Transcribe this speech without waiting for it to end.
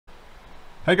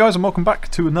Hey guys, and welcome back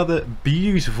to another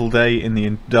beautiful day in the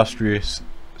industrious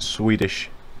Swedish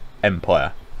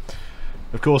Empire.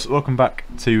 Of course, welcome back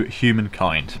to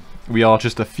Humankind. We are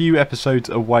just a few episodes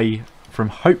away from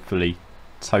hopefully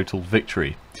total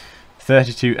victory.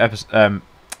 32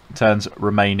 turns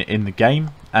remain in the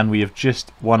game, and we have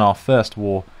just won our first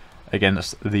war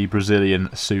against the Brazilian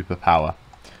superpower,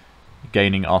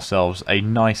 gaining ourselves a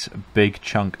nice big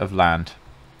chunk of land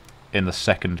in the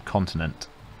second continent.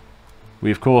 We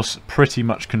of course pretty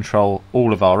much control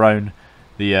all of our own.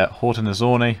 The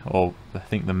Haudenosaunee, or I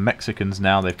think the Mexicans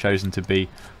now they've chosen to be,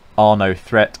 are no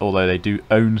threat, although they do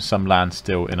own some land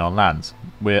still in our lands.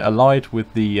 We're allied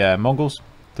with the Mongols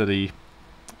to the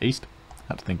east. I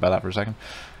had to think about that for a second.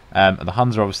 And the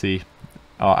Huns are obviously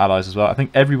our allies as well. I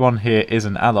think everyone here is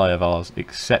an ally of ours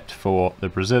except for the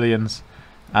Brazilians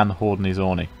and the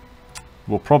Haudenosaunee.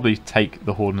 We'll probably take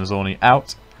the Haudenosaunee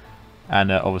out. And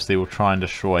obviously we'll try and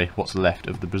destroy what's left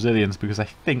of the Brazilians, because I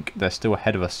think they're still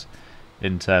ahead of us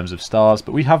in terms of stars.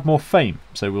 But we have more fame,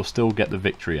 so we'll still get the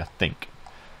victory, I think.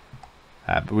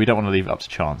 But we don't want to leave it up to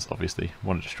chance, obviously. We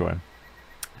want to destroy them.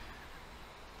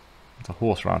 It's a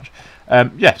horse ranch.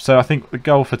 Yeah, so I think the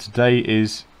goal for today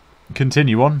is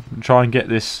continue on and try and get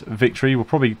this victory. We'll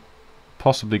probably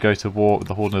possibly go to war with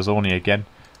the Haudenosaunee again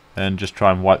and just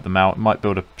try and wipe them out. It might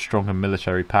build a stronger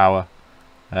military power.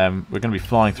 We're going to be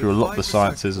flying through a lot of the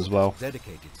sciences as well.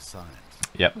 Dedicated to science.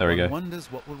 Yep, there we go.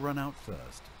 Wonders what will run out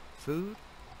first, food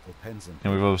or pens and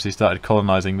And we've obviously started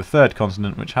colonising the third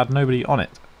continent, which had nobody on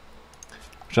it,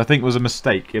 which I think was a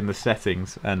mistake in the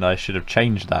settings, and I should have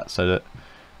changed that so that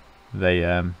they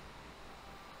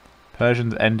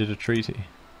Persians ended a treaty.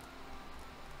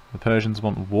 The Persians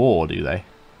want war, do they?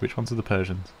 Which ones are the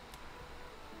Persians?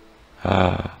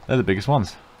 They're the biggest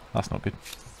ones. That's not good.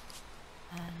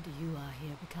 You are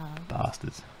here because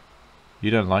Bastards. You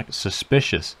don't like it?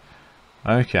 Suspicious.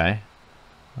 Okay.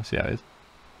 I see how it is.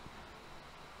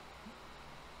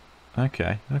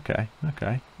 Okay.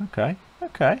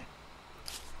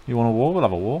 You want a war? We'll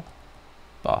have a war.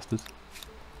 Bastards.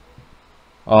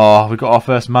 Oh, we got our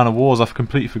first man of wars. I've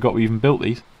completely forgot we even built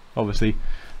these. Obviously,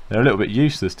 they're a little bit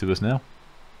useless to us now,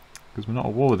 because we're not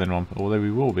at war with anyone, although we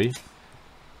will be.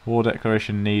 War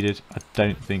declaration needed. I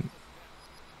don't think...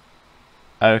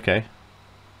 Okay.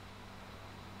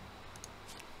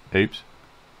 Oops.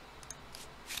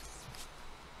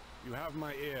 You have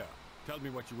my ear. Tell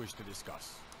me what you wish to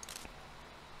discuss.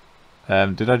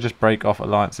 Did I just break off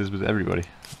alliances with everybody?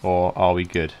 Or are we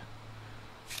good?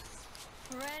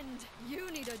 friend,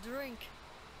 you need a drink.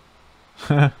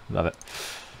 Love it.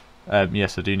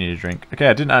 Yes, I do need a drink. Okay,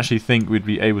 I didn't actually think we'd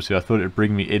be able to. I thought it would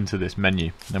bring me into this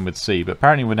menu and we'd see. But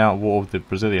apparently we're now at war with the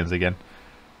Brazilians again.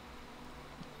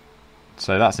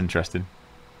 So that's interesting.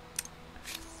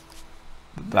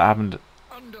 That happened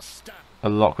a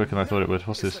lot quicker than I thought it would.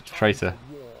 What's this? Traitor.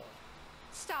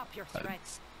 Stop your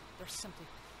threats. They're simply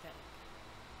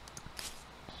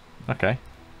pathetic. Okay.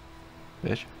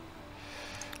 Bitch.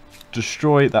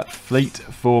 Destroy that fleet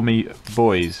for me,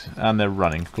 boys. And they're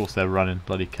running. Of course they're running.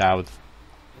 Bloody cowards.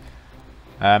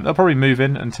 They'll probably move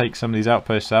in and take some of these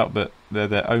outposts out, but they're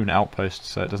their own outposts,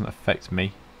 so it doesn't affect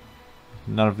me.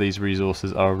 None of these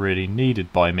resources are really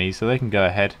needed by me, so they can go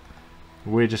ahead.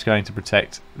 We're just going to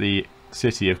protect the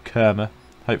city of Kerma,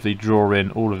 hopefully draw in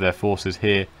all of their forces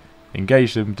here,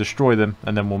 engage them, destroy them,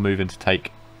 and then we'll move in to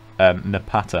take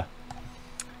Napata.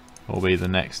 Will be the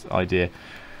next idea.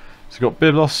 So we've got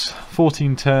Byblos,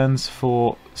 14 turns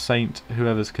for Saint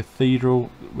whoever's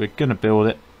cathedral. We're going to build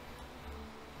it.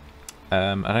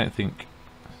 I don't think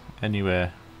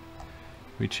anywhere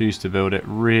we choose to build it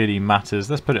really matters.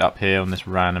 Let's put it up here on this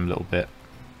random little bit,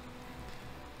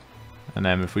 and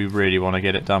then if we really want to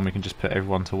get it done we can just put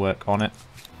everyone to work on it,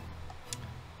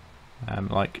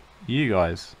 like you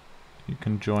guys. You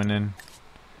can join in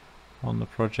on the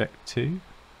project too.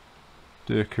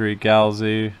 Durkari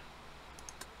Galzu,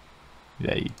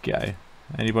 there you go.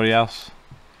 Anybody else?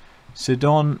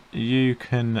 Sidon, you've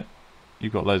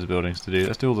got loads of buildings to do.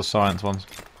 Let's do all the science ones.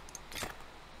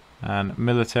 And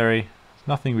military,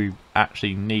 nothing we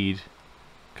actually need.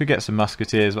 Could get some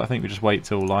musketeers, but I think we just wait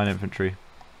till line infantry.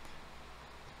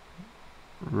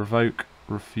 Revoke,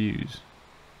 refuse.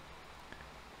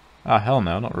 Ah, hell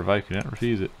no, I'm not revoking it,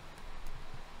 refuse it.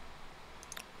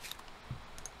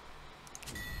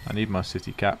 I need my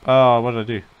city cap. Oh, what did I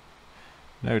do?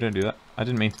 No, don't do that. I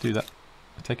didn't mean to do that.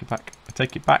 I take it back. I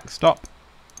take it back. Stop.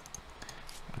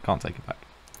 I can't take it back.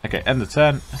 Okay, end the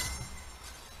turn.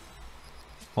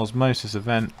 Osmosis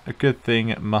event. A good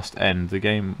thing must end. The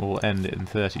game will end in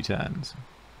 30 turns.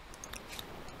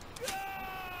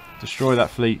 Destroy that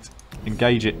fleet.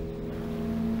 Engage it.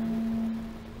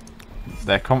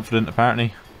 They're confident,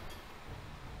 apparently.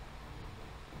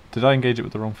 Did I engage it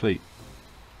with the wrong fleet?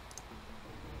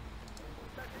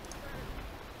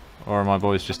 Or are my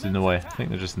boys just in the way? I think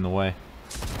they're just in the way.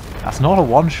 That's not a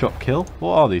one-shot kill?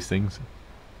 What are these things?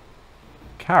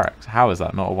 Carracks? How is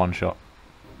that not a one-shot?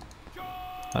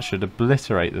 That should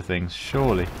obliterate the things,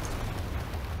 surely.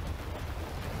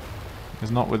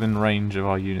 It's not within range of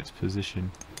our unit's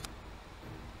position.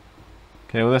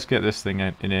 Okay, well let's get this thing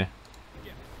in here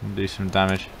and do some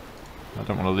damage. I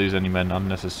don't want to lose any men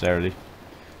unnecessarily.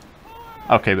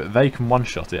 Okay, but they can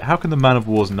one-shot it. How can the man of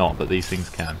wars not, but these things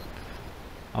can?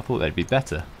 I thought they'd be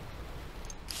better.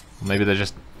 Or maybe they're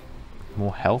just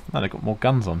more health? No, they've got more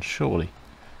guns on, surely.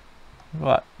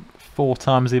 Like 4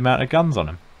 times the amount of guns on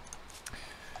them.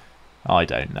 I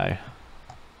don't know.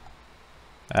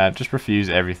 Just refuse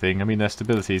everything. I mean, their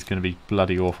stability is going to be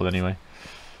bloody awful anyway.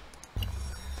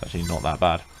 It's actually not that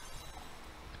bad.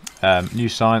 New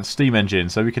science, steam engine.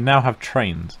 So we can now have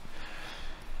trains.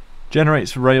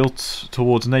 Generates rail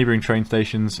towards neighbouring train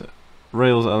stations.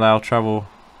 Rails allow travel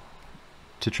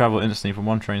instantly from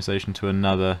one train station to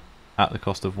another at the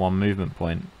cost of 1 movement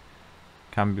point.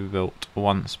 Can be built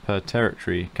once per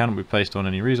territory. Cannot be placed on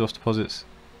any resource deposits.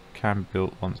 Can be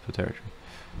built once per territory.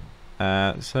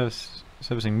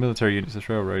 Servicing military units at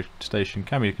railroad station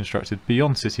can be constructed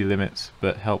beyond city limits,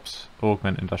 but helps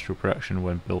augment industrial production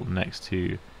when built next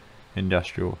to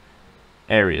industrial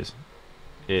areas.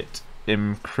 It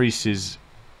increases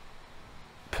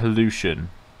pollution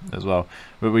as well,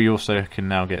 but we also can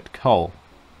now get coal.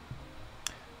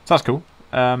 So that's cool.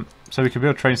 So we can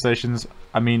build train stations.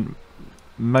 I mean,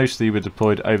 mostly we're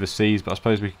deployed overseas, but I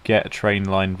suppose we could get a train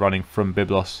line running from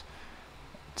Byblos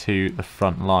to the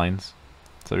front lines,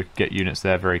 so we could get units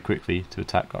there very quickly to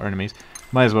attack our enemies.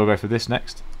 Might as well go for this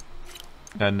next,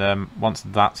 and once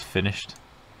that's finished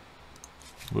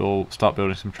we'll start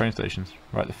building some train stations.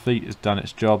 Right, the fleet has done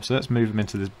its job, so let's move them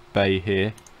into this bay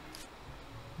here,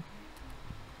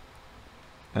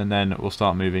 and then we'll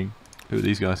start moving. Who are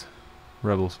these guys?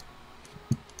 Rebels.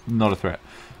 Not a threat.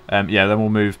 Yeah, then we'll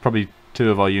move probably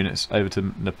 2 of our units over to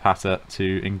Napata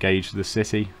to engage the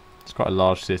city. It's quite a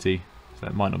large city, so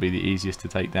it might not be the easiest to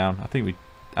take down. I think we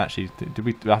actually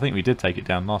I think we did take it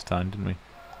down last time, didn't we?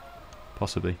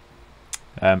 Possibly.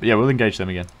 But yeah, we'll engage them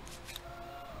again.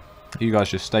 You guys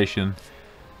just station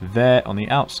there on the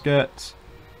outskirts.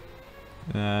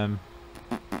 Not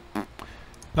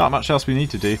much else we need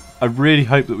to do. I really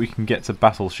hope that we can get to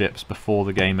battleships before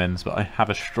the game ends, but I have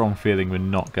a strong feeling we're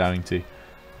not going to.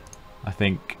 I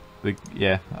think,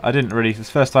 I didn't really, it's the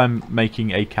first time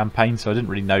making a campaign, so I didn't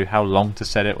really know how long to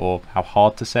set it or how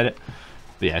hard to set it.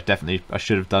 But yeah, definitely I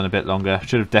should have done a bit longer. I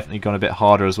should have definitely gone a bit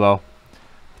harder as well.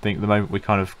 I think the moment we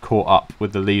kind of caught up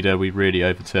with the leader, we really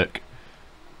overtook,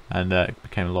 and it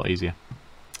became a lot easier.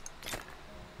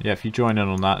 Yeah, if you join in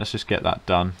on that, let's just get that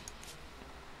done.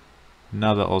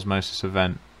 Another osmosis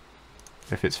event.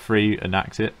 If it's free,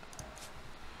 enact it.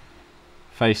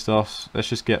 Face-offs, let's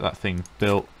just get that thing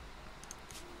built.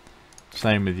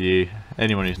 Same with you.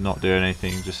 Anyone who's not doing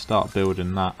anything, just start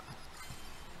building that.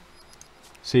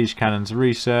 Siege cannons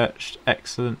researched.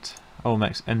 Excellent.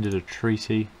 Olmecs ended a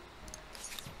treaty.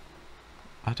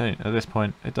 At this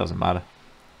point, it doesn't matter.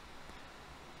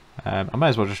 I may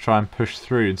as well just try and push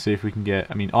through and see if we can get,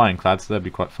 ironclads, so that'd be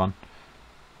quite fun.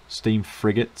 Steam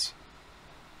frigates.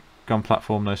 Gun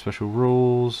platform, no special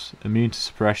rules. Immune to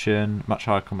suppression. Much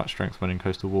higher combat strength when in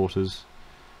coastal waters.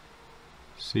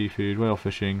 Seafood, whale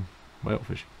fishing.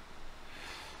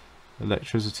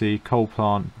 Electricity, coal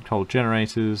plant, coal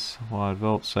generators, wired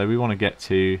vaults. So we want to get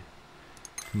to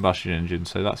combustion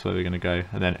engines, so that's where we're going to go.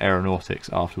 And then aeronautics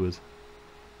afterwards.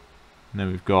 And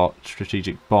then we've got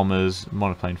strategic bombers,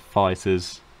 monoplane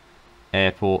fighters,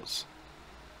 airports,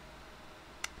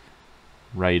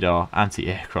 radar,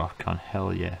 anti-aircraft gun,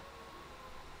 hell yeah.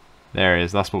 There it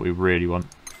is, that's what we really want.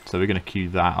 So we're going to queue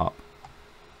that up.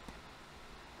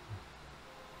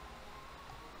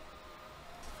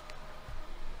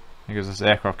 Because it's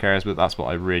aircraft carriers, but that's what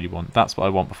I really want. That's what I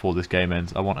want before this game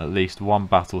ends. I want at least 1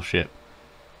 battleship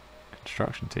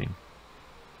construction team.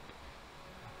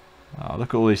 Oh,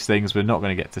 look at all these things we're not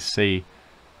going to get to see.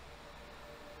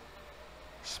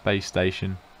 Space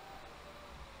station.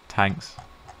 Tanks.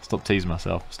 Stop teasing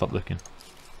myself. Stop looking.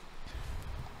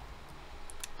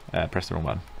 Press the wrong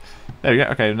button. There we go.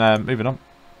 Okay, now moving on.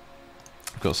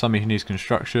 We've got some who needs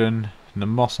construction.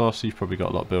 Nemossos, you've probably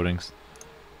got a lot of buildings.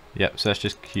 Yep, so let's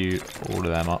just queue all of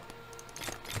them up.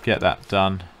 Get that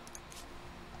done.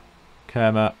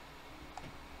 Kerma.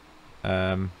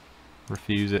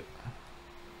 Refuse it.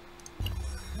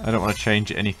 I don't want to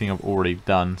change anything I've already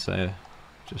done, so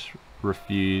just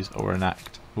refuse or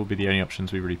enact. will be the only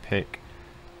options we really pick.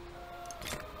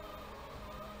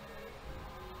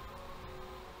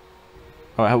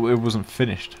 Oh, it wasn't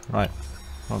finished. Right.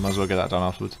 Well, I might as well get that done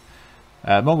afterwards.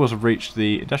 Mongols have reached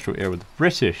the industrial era with the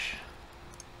British.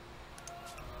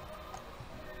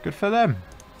 Good for them.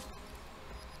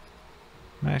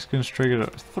 Mexicans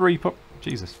triggered 3 pop.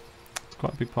 Jesus. It's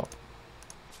quite a big pop.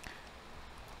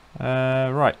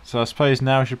 Right, so I suppose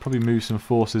now we should probably move some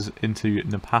forces into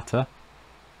Napata.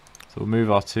 So we'll move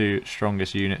our 2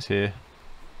 strongest units here.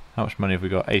 How much money have we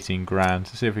got? 18 grand.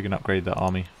 Let's see if we can upgrade that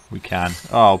army. We can.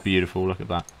 Oh, beautiful. Look at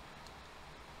that.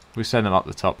 We send them up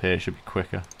the top here. It should be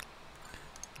quicker.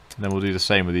 And then we'll do the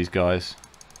same with these guys.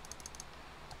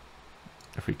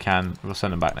 If we can, we'll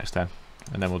send them back next turn.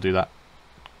 And then we'll do that.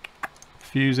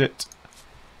 Fuse it.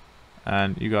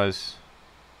 And you guys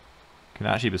can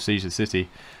actually besiege the city.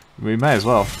 We may as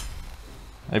well.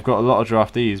 They've got a lot of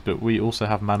draftees, but we also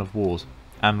have man of wars.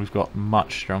 And we've got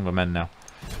much stronger men now.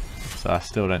 So I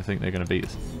still don't think they're going to beat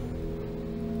us.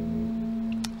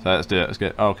 So let's do it. Let's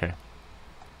get. Oh, okay.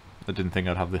 I didn't think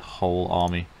I'd have the whole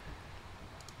army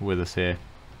with us here.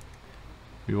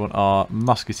 We want our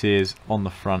musketeers on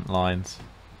the front lines.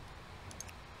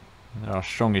 They're our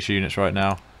strongest units right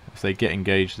now. If they get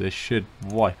engaged, they should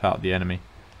wipe out the enemy.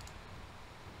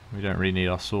 We don't really need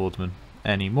our swordsmen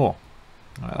anymore.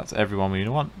 Right, that's everyone we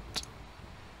want.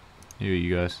 Who are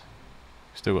you guys?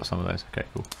 Still got some of those. Okay,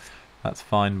 cool. That's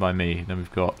fine by me. Then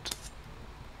we've got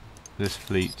this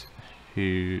fleet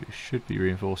who should be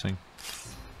reinforcing.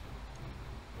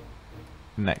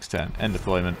 Next turn. End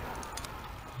deployment.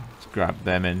 Let's grab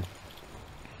them in.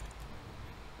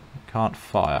 Can't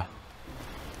fire.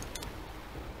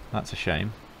 That's a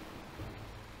shame.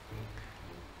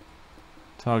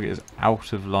 Target is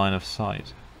out of line of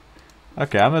sight.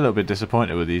 Okay, I'm a little bit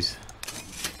disappointed with these.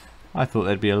 I thought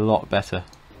they'd be a lot better.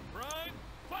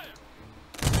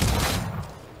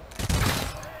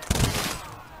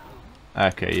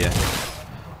 Okay, yeah.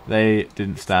 They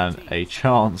didn't stand a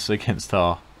chance against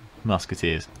our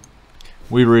musketeers.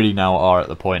 We really now are at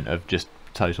the point of just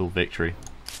total victory.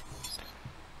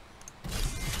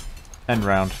 End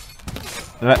round.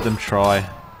 Let them try.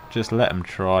 Just let them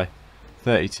try.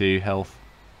 32 health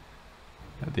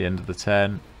at the end of the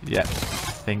turn. Yep, I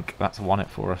think that's won it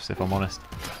for us, if I'm honest.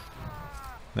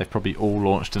 They've probably all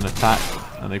launched an attack,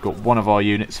 and they've got one of our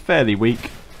units fairly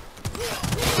weak.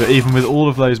 But even with all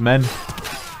of those men,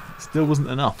 it still wasn't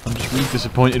enough. I'm just really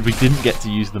disappointed we didn't get to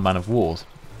use the man of wars.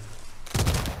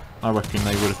 I reckon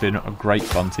they would have been a great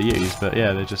fun to use, but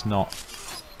yeah, they're just not.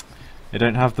 They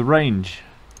don't have the range.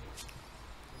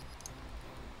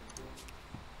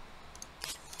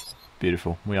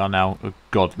 Beautiful. We are now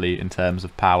godly in terms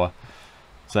of power.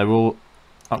 So we'll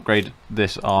upgrade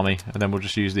this army, and then we'll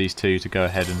just use these 2 to go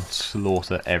ahead and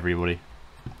slaughter everybody.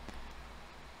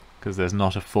 Because there's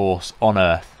not a force on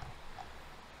Earth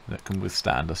that can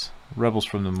withstand us. Rebels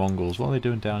from the Mongols. What are they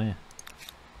doing down here?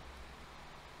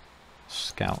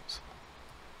 Scouts.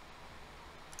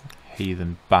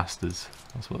 Heathen bastards.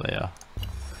 That's what they are.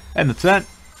 End the turn.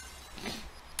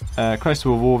 Close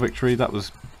to a war victory. That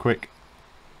was quick.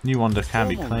 New wonder can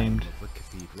be claimed. The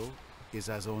cathedral is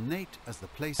as ornate as the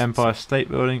place Empire itself. State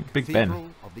Building. Big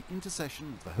Ben. Of the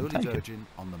intercession of the Holy Virgin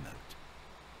on the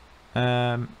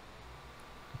moat.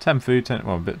 10 food, 10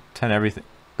 well, but 10 everything.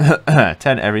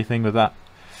 10 everything with that.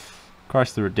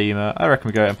 Christ the Redeemer. I reckon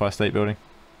we go Empire State Building.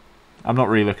 I'm not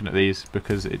really looking at these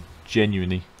because it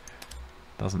genuinely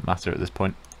doesn't matter at this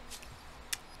point.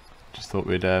 Just thought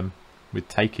we'd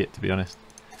take it, to be honest.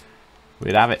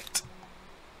 We'd have it.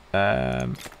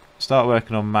 Start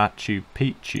working on Machu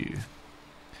Picchu.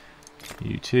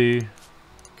 You 2.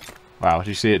 Wow, did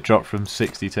you see it drop from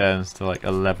 60 turns to like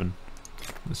 11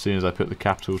 as soon as I put the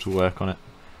capital to work on it?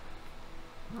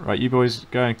 Right, you boys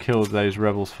go and kill those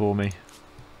rebels for me.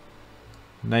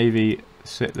 Navy,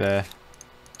 sit there.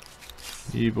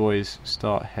 You boys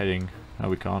start heading. No,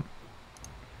 we can't.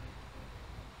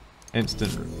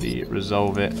 Instantly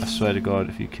resolve it. I swear to God,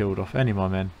 if you killed off any of my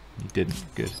men, you didn't.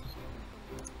 Good.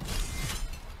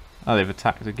 Oh, they've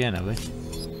attacked again, have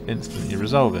they? Instantly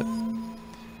resolve it.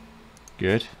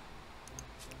 Good.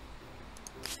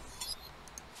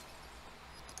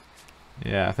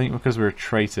 Yeah, I think because we're a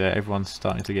traitor, everyone's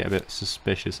starting to get a bit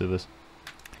suspicious of us.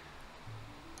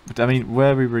 But I mean,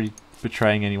 were we really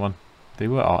betraying anyone? They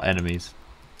were our enemies.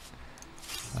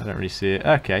 I don't really see it.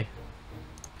 Okay.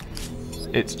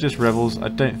 It's just rebels. I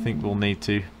don't think we'll need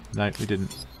to. No, we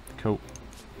didn't. Cool.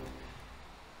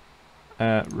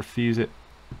 Refuse it.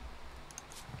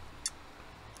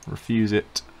 Refuse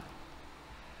it.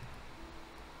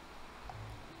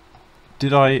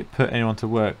 Did I put anyone to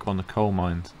work on the coal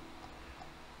mines?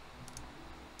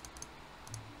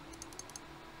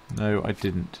 No, I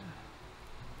didn't.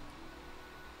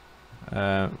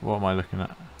 What am I looking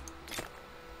at?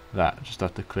 That. Just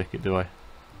have to click it, do I?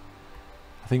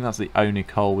 I think that's the only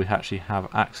coal we actually have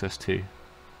access to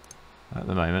at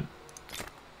the moment.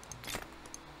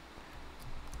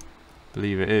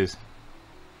 Believe it is.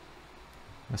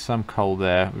 There's some coal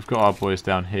there. We've got our boys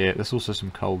down here. There's also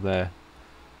some coal there.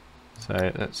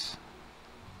 So let's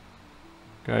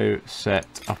go set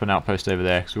up an outpost over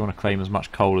there because we want to claim as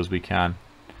much coal as we can.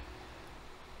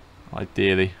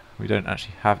 Ideally. We don't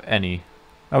actually have any.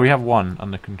 Oh, we have one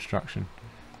under construction.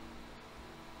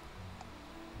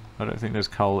 I don't think there's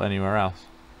coal anywhere else.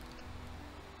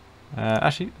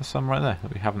 Actually, there's some right there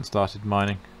that we haven't started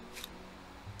mining.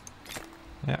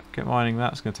 Yeah, get mining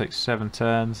that. It's going to take 7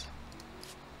 turns.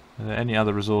 Are there any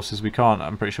other resources? We can't.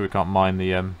 I'm pretty sure we can't mine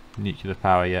the nuclear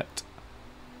power yet,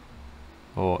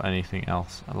 or anything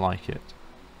else like it.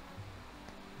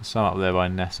 There's some up there by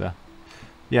Nessa.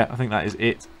 Yeah, I think that is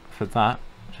it for that.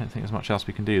 I don't think there's much else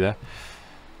we can do there.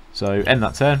 So end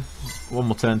that turn. One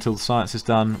more turn until the science is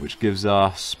done, which gives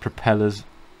us propellers.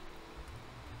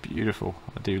 Beautiful.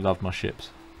 I do love my ships.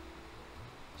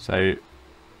 So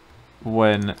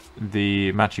when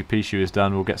the Machu Picchu is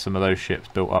done, we'll get some of those ships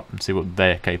built up and see what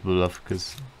they're capable of,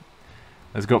 because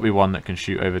there's got to be one that can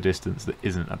shoot over distance that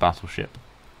isn't a battleship.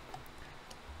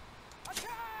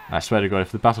 I swear to God,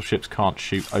 if the battleships can't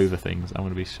shoot over things, I'm going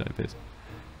to be so pissed.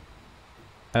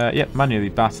 Yep, manually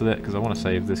battle it because I want to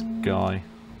save this guy.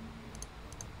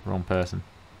 Wrong person.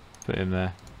 Put him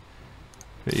there.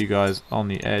 Put you guys on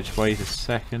the edge. Wait a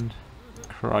second.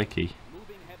 Crikey.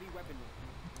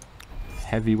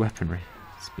 Heavy weaponry.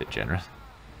 It's a bit generous.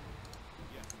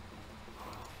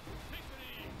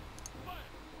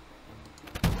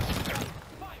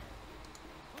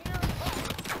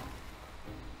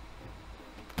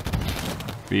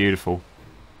 Beautiful.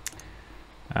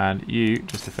 And you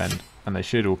just defend. And they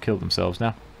should all kill themselves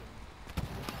now.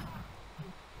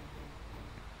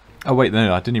 Oh wait,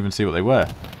 no, I didn't even see what they were.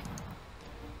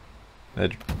 They're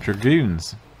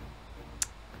dragoons.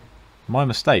 My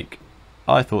mistake.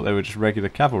 I thought they were just regular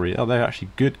cavalry. Oh, they're actually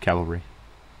good cavalry.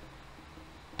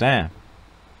 Damn.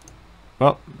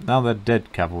 Well, now they're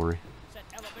dead cavalry.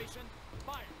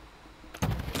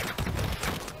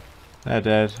 They're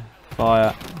dead.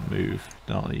 Fire. Move.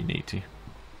 Not that you need to.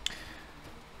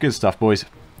 Good stuff, boys.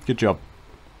 Good job.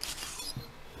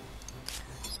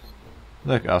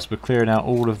 Look at us, we're clearing out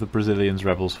all of the Brazilians'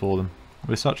 rebels for them.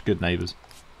 We're such good neighbours.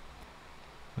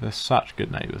 We're such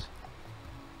good neighbours.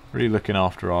 Really looking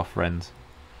after our friends.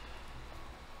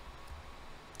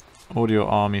 Order your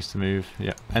armies to move.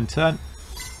 Yep, end turn.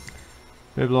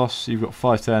 Biblos, you've got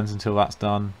 5 turns until that's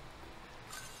done.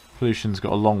 Pollution's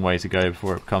got a long way to go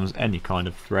before it becomes any kind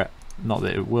of threat. Not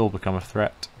that it will become a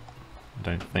threat, I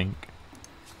don't think.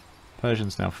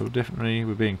 Persians now feel differently.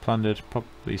 We're being plundered,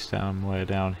 probably somewhere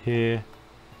down here.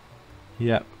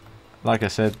 Yep. Like I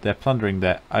said, they're plundering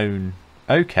their own.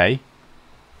 Okay.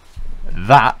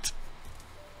 That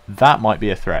might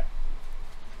be a threat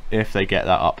if they get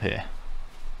that up here.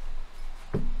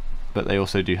 But they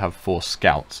also do have 4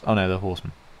 scouts. Oh no, they're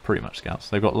horsemen. Pretty much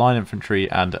scouts. They've got line infantry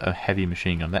and a heavy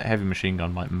machine gun. That heavy machine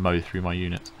gun might mow through my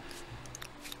units.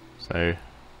 So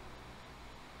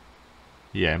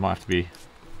yeah, might have to be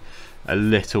a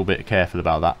little bit careful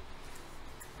about that.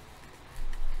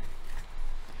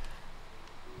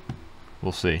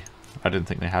 We'll see. I didn't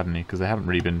think they had any because they haven't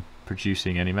really been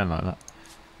producing any men like that.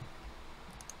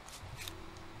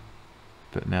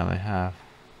 But now they have.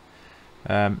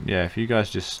 Yeah, if you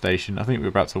guys just station, I think we're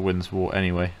about to win this war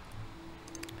anyway.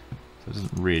 So it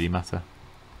doesn't really matter.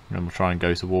 And then we'll try and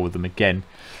go to war with them again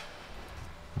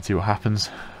and see what happens.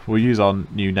 We'll use our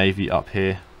new navy up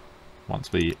here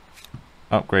once we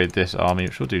upgrade this army,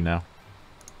 which we'll do now.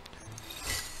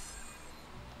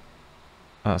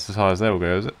 That's as high as they will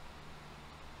go, is it?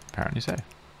 Apparently so.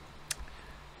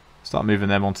 Start moving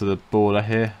them onto the border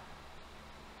here.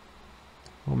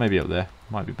 Or maybe up there.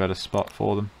 Might be a better spot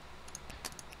for them.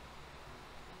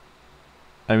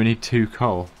 Oh, we need 2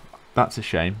 coal. That's a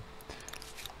shame.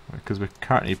 Because we're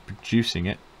currently producing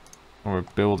it. Or we're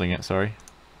building it, sorry.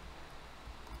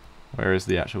 Where is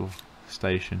the actual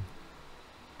station?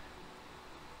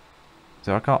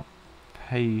 So I can't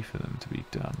pay for them to be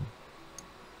done.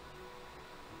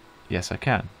 Yes, I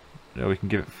can. No, we can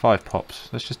give it 5 pops.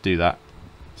 Let's just do that.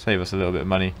 Save us a little bit of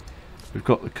money. We've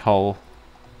got the coal.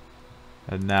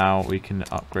 And now we can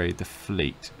upgrade the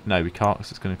fleet. No, we can't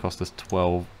because it's going to cost us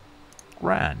 12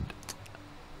 grand.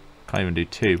 Can't even do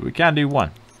 2, but we can do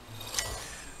 1.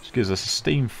 Which gives us a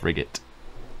steam frigate.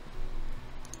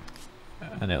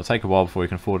 And it'll take a while before we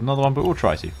can afford another one, but we'll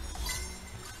try to.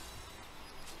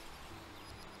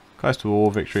 Close to a war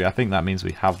victory. I think that means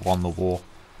we have won the war.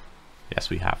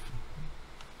 Yes, we have.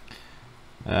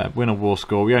 Win a war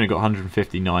score. We only got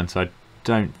 159, so I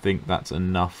don't think that's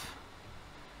enough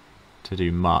to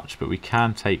do much. But we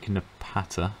can take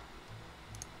Napata.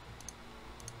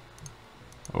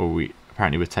 Or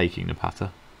apparently we're taking Napata.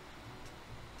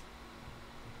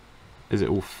 Is it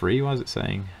all free? Why is it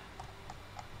saying?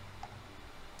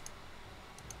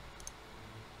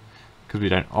 Because we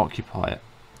don't occupy it.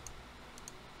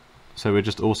 So we're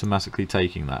just automatically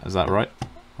taking that. Is that right?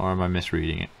 Or am I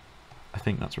misreading it? I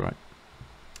think that's right.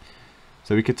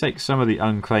 So we could take some of the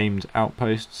unclaimed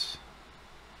outposts.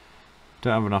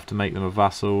 Don't have enough to make them a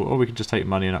vassal. Or we could just take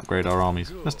money and upgrade our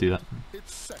armies. Let's do that.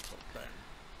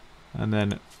 And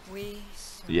then...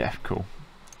 yeah, cool.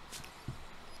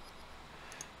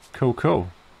 Cool.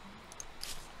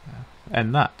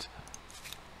 End that.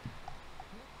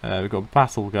 We've got a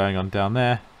battle going on down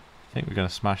there. I think we're going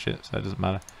to smash it, so it doesn't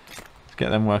matter. Let's get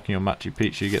them working on Machu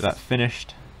Picchu, get that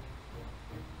finished.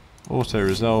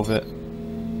 Auto-resolve it.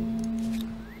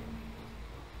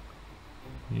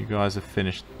 You guys have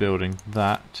finished building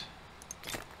that.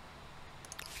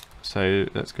 So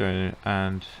let's go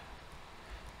and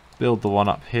build the one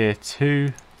up here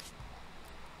too.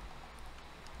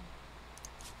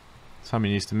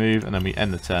 Somebody needs to move, and then we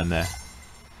end the turn there.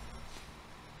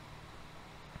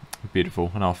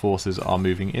 Beautiful, and our forces are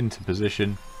moving into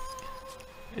position.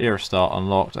 Era start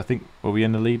unlocked. I think, are we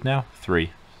in the lead now? 3.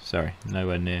 Sorry,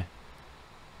 nowhere near.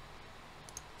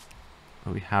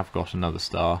 But we have got another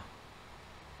star.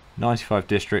 95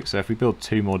 districts, so if we build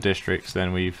 2 more districts,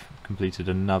 then we've completed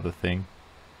another thing.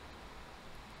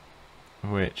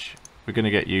 Which, we're going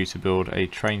to get you to build a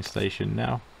train station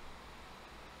now.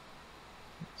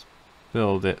 Let's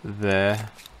build it there.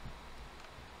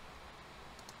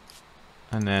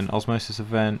 And then osmosis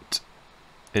event,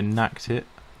 enact it,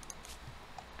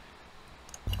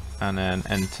 and then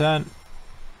end turn.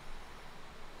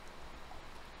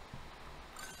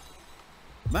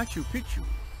 Machu Picchu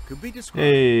could be described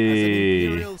as an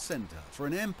imperial center for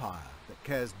an empire that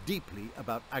cares deeply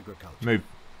about agriculture. Move.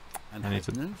 And I need has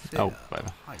to. no fear Oh, of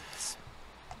whatever. heights.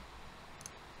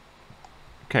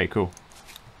 Okay, cool.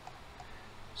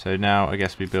 So now I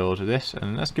guess we build this,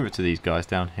 and let's give it to these guys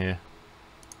down here.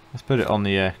 Let's put it on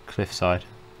the cliff side,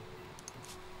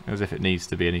 as if it needs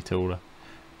to be any taller.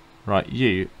 Right,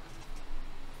 you.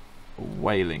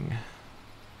 Whaling.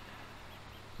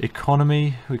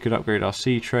 Economy, we could upgrade our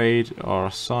sea trade, our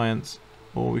science,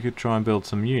 or we could try and build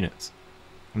some units.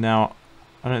 Now,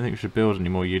 I don't think we should build any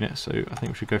more units, so I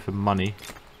think we should go for money,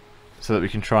 so that we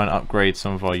can try and upgrade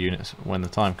some of our units when the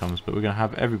time comes. But we're going to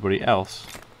have everybody else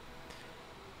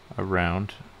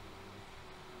around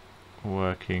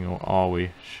working, or are we?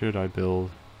 Should I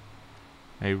build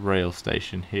a rail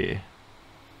station here?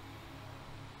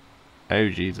 Oh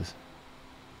Jesus,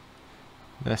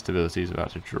 their stability is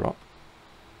about to drop.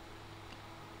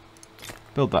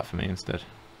 Build that for me instead.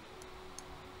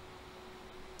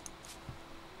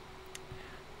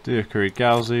 Duakuri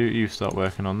Galzu, you start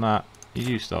working on that.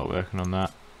 You start working on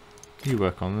that. You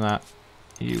work on that.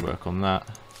 You work on that.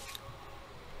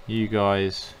 You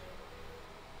guys.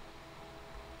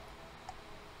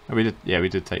 Oh, we did. Yeah, we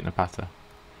did take Napata.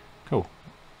 Cool.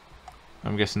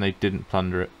 I'm guessing they didn't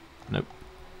plunder it. Nope.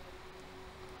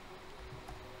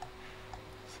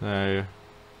 So,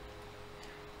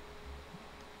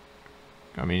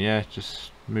 I mean, yeah,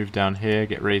 just move down here,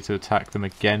 get ready to attack them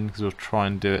again, because we'll try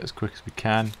and do it as quick as we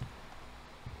can.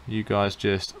 You guys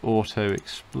just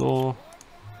auto-explore.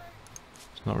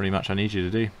 There's not really much I need you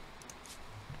to do.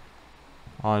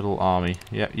 Idle army.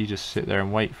 Yep, you just sit there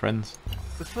and wait, friends.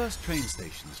 The first train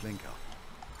stations link up.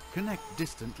 Connect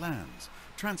distant lands.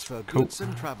 Transfer Cool. goods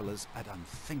and travellers at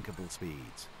unthinkable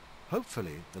speeds.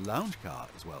 Hopefully, the lounge car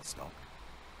is well stocked.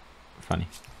 Funny.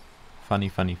 Funny,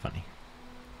 funny, funny.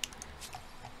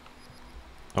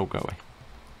 Oh, go away.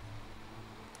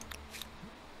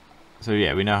 So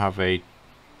yeah, we now have a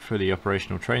fully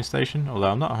operational train station,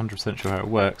 although I'm not 100% sure how it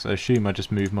works. I assume I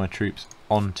just move my troops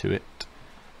onto it,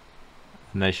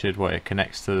 and they should, it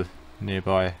connects to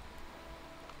nearby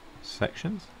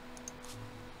sections?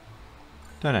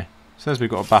 Don't know. Says we've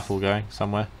got a battle going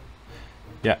somewhere.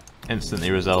 Yeah,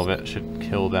 instantly resolve it. Should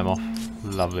kill them off.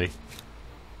 Lovely.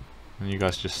 And you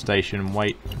guys just station and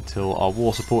wait until our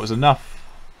war support is enough.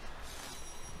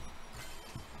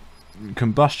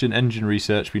 Combustion engine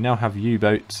research. We now have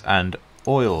U-boats and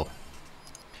oil.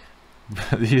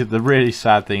 The really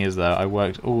sad thing is, though, I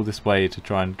worked all this way to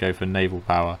try and go for naval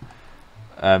power,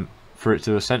 for it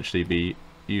to essentially be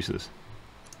useless,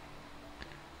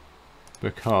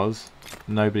 because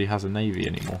nobody has a navy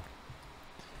anymore.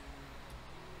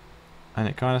 and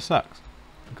it kind of sucks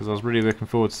because I was really looking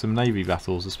forward to some navy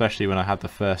battles, especially when I had the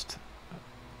first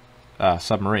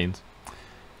submarines,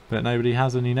 but nobody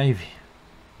has any navy.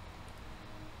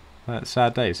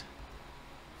 Sad days,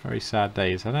 very sad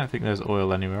days. I don't think there's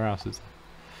oil anywhere else, is there?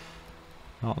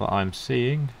 Not that I'm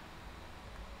seeing.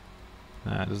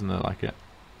 No, it doesn't look like it.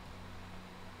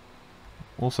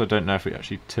 Also, don't know if we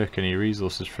actually took any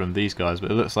resources from these guys,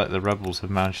 but it looks like the rebels have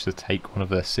managed to take one of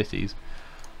their cities.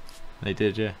 They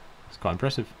did, yeah. It's quite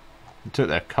impressive. They took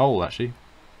their coal, actually.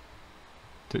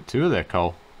 Took 2 of their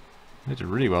coal. They did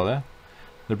really well there.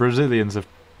 The Brazilians have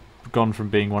gone from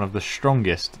being one of the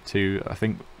strongest to, I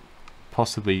think,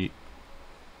 possibly,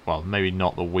 well, maybe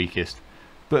not the weakest,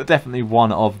 but definitely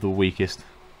one of the weakest.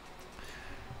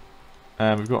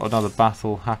 We've got another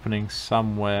battle happening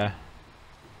somewhere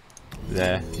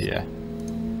there, yeah.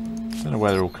 Don't know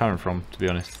where they're all coming from, to be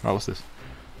honest. Right, what's this?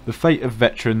 The fate of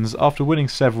veterans. After winning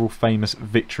several famous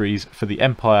victories for the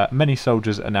Empire, many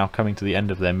soldiers are now coming to the end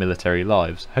of their military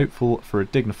lives, hopeful for a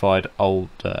dignified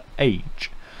older age.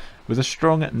 With a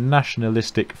strong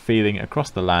nationalistic feeling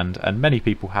across the land and many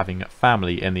people having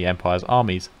family in the Empire's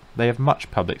armies, they have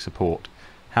much public support.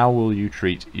 How will you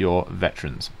treat your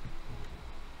veterans?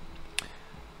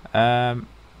 Maybe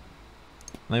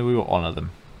we will honour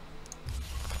them.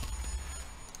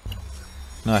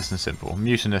 Nice and simple.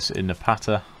 Mutinous in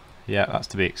Napata. Yeah, that's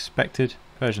to be expected.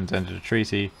 Persians entered a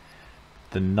treaty.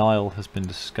 The Nile has been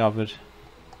discovered.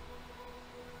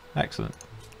 Excellent.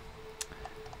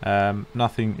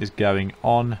 Nothing is going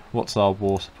on. What's our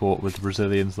war support with the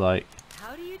Brazilians like?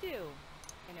 How do you do?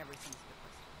 And everything's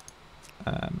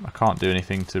the question. I can't do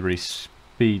anything to really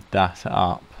speed that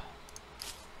up.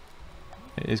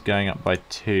 It is going up by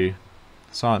 2.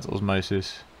 Science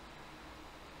osmosis.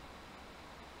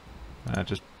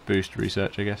 Just boost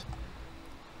research, I guess.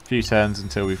 A few turns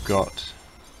until we've got...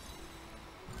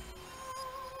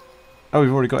 Oh,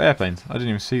 we've already got airplanes. I didn't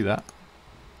even see that.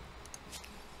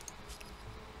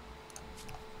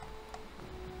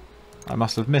 I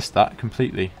must have missed that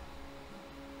completely.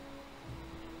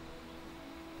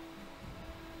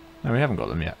 No, we haven't got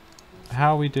them yet.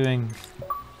 How are we doing?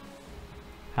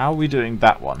 How are we doing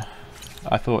that one?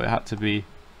 I thought it had to be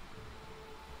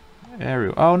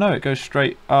aerial. Oh no, it goes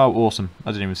straight. Oh, awesome.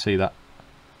 I didn't even see that.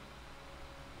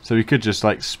 So we could just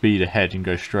like speed ahead and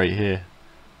go straight here.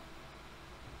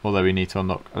 Although we need to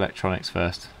unlock electronics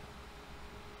first,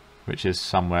 which is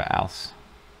somewhere else.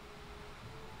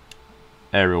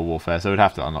 Aerial warfare, so we'd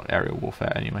have to unlock aerial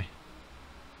warfare anyway,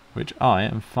 which I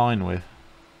am fine with.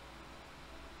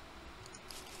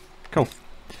 Cool.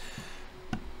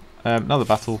 Another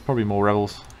battle, probably more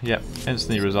rebels. Yep,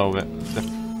 instantly resolve it.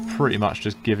 They're pretty much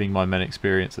just giving my men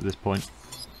experience at this point.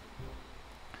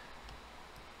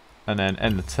 And then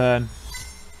end the turn.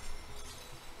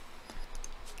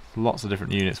 Lots of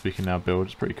different units we can now build,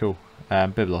 it's pretty cool.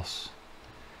 Byblos.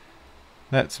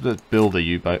 Let's build a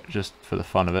U-boat just for the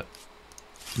fun of it.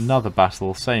 Another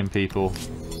battle, same people.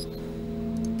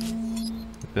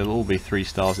 They'll all be 3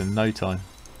 stars in no time.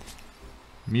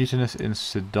 Mutinous in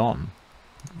Sidon.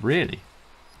 Really?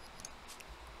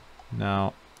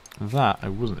 Now, that I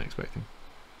wasn't expecting.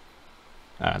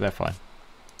 Ah, they're fine.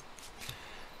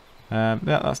 Yeah,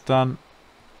 that's done.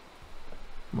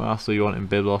 What else do you want in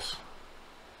Byblos?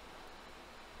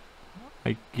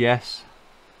 I guess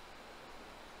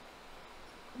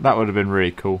that would have been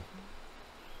really cool.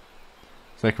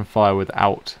 So they can fire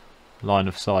without line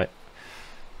of sight,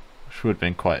 which would have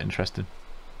been quite interesting.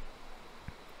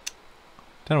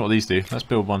 Don't know what these do. Let's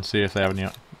build one, see if they have any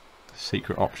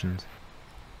secret options.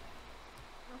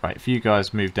 Right, if you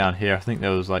guys move down here, I think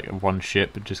there was like one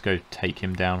ship, but just go take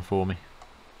him down for me.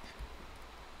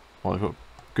 Well, they've got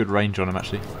good range on him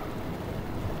actually.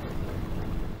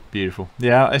 Beautiful.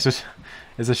 Yeah, it's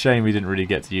a shame we didn't really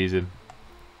get to use him.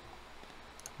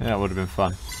 Yeah, that would have been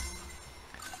fun.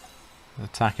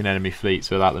 Attacking enemy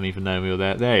fleets without them even knowing we were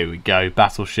there. There we go,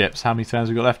 battleships. How many turns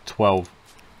have we got left? 12.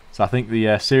 So I think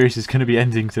the series is going to be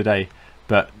ending today,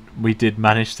 but we did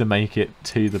manage to make it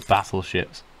to the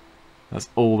battleships. That's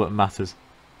all that matters.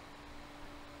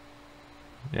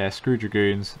 Yeah, screw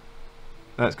dragoons.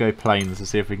 Let's go planes to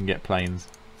see if we can get planes.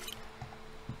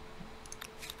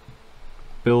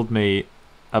 Build me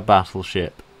a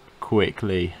battleship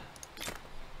quickly.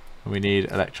 We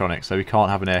need electronics, so we can't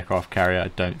have an aircraft carrier, I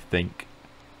don't think.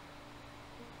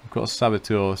 We've got a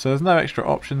saboteur, so there's no extra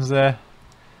options there.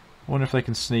 I wonder if they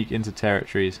can sneak into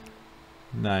territories.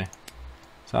 No.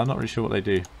 So I'm not really sure what they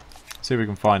do. See if we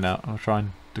can find out. I'll try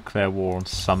and declare war on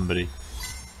somebody.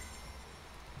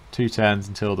 2 turns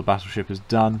until the battleship is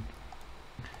done.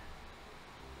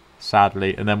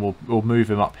 sadly, and then we'll move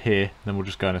him up here. Then we'll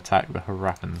just go and attack the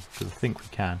Harappans because I think we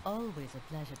can. Always a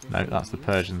pleasure to No, see that's the you.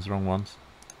 Persians, wrong ones.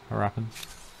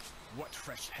 Harappans. What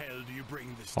fresh hell do you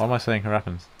bring this Why am I time? saying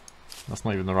Harappans? That's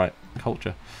not even the right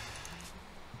culture.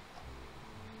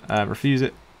 Refuse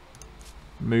it.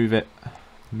 Move it.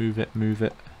 Move it. Move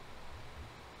it.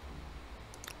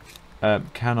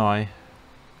 Can I?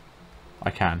 I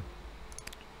can.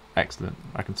 Excellent.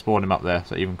 I can spawn him up there,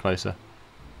 so even closer.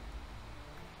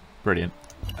 Brilliant.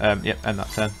 Yep, end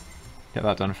that turn. Get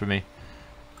that done for me.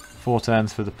 4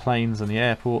 turns for the planes and the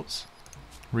airports.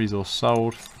 Resource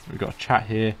sold. We've got a chat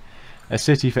here. A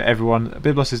city for everyone.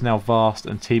 Byblos is now vast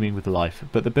and teeming with life,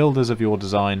 but the builders of your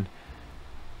design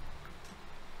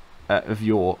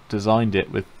designed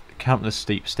it with countless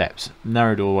steep steps,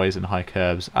 narrow doorways and high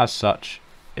curbs. As such,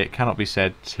 it cannot be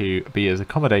said to be as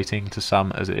accommodating to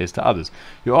some as it is to others.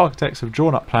 Your architects have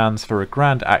drawn up plans for a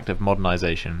grand act of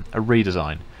modernisation, a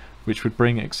redesign, which would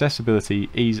bring accessibility,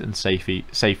 ease and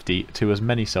safety to as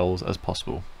many souls as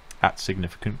possible, at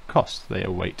significant cost. They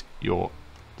await your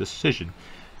decision.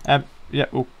 Yeah,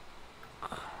 we'll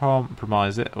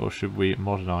compromise it, or should we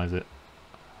modernise it?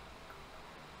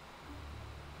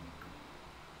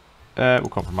 We'll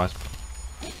compromise.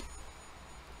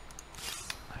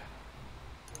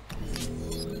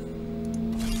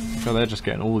 God, they're just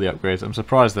getting all the upgrades. I'm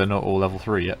surprised they're not all level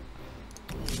 3 yet.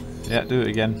 Yeah, do it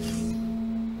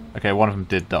again. Okay, one of them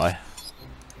did die.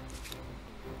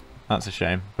 That's a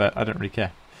shame, but I don't really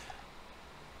care.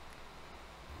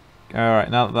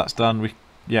 Alright, now that that's done, we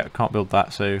can't build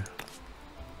that, so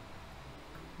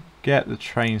get the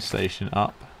train station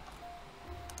up.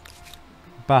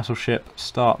 Battleship,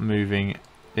 start moving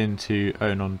into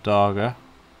Onondaga.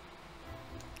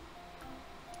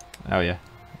 Oh yeah,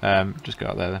 just go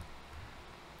out there then.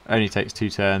 Only takes 2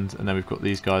 turns, and then we've got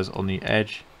these guys on the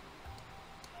edge.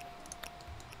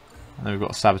 And then we've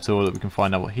got a Saboteur that we can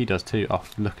find out what he does too. Oh,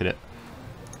 look at it.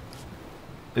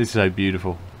 It's so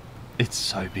beautiful. It's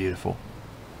so beautiful.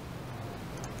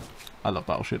 I love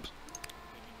battleships.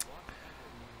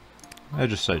 They're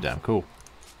just so damn cool.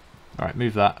 Alright,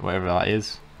 move that, wherever that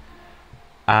is.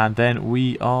 And then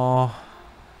we are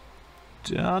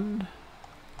done.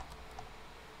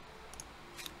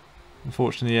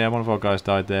 Unfortunately, yeah, one of our guys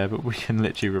died there, but we can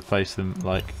literally replace them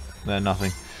like they're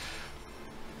nothing.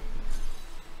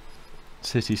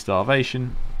 City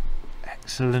starvation.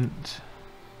 Excellent.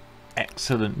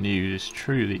 Excellent news.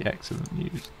 Truly excellent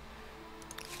news.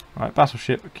 Right,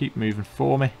 battleship, keep moving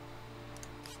for me.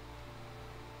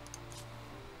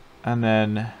 And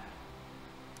then,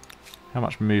 how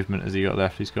much movement has he got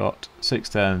left? He's got 6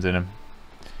 turns in him.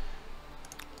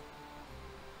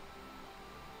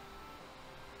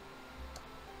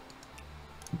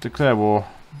 Declare war.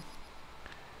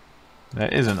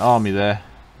 There is an army there.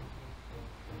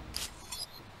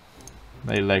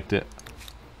 They legged it.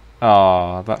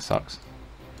 Ah, that sucks.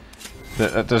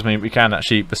 That does mean we can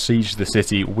actually besiege the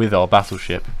city with our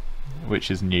battleship,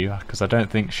 which is new, because I don't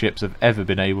think ships have ever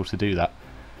been able to do that.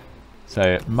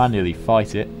 So manually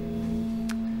fight it.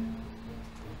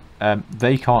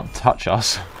 They can't touch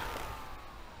us.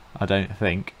 I don't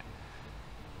think.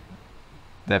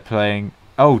 They're playing...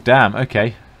 Oh damn,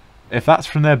 okay. If that's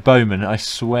from their bowmen, I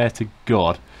swear to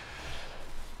God.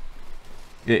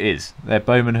 It is. Their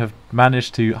bowmen have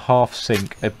managed to half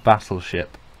sink a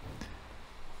battleship.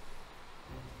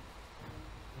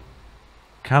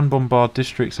 Can bombard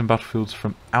districts and battlefields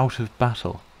from out of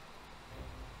battle.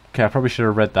 Okay, I probably should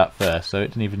have read that first, so it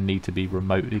didn't even need to be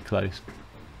remotely close.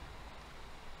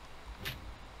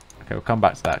 Okay, we'll come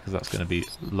back to that because that's going to be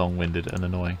long-winded and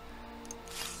annoying.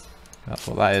 That's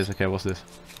what that is. Okay, what's this?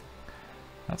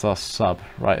 That's our sub.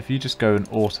 Right, if you just go and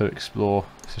auto-explore.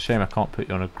 It's a shame I can't put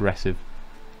you on aggressive.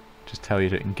 Just tell you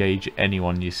to engage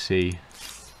anyone you see.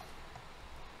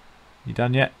 You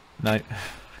done yet? No.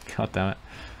 God damn it.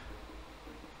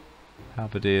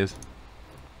 Halberdiers.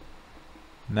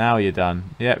 Now you're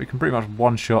done. Yeah, we can pretty much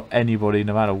one-shot anybody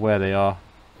no matter where they are.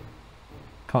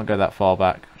 Can't go that far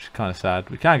back, which is kind of sad.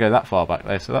 We can go that far back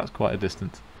though, so that's quite a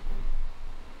distance.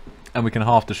 And we can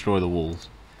half destroy the walls.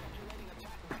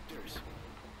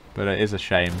 But it is a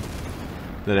shame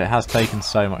that it has taken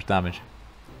so much damage.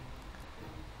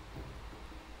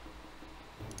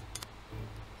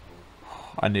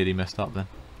 I nearly messed up then.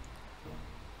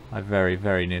 I very,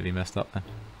 very nearly messed up then.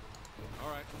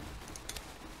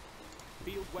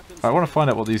 I want to find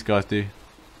out what these guys do.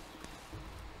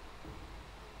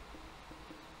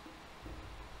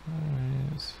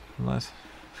 Nice.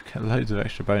 Get loads of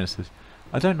extra bonuses.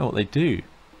 I don't know what they do.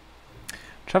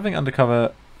 Travelling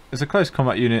undercover is a close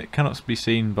combat unit, cannot be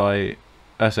seen by...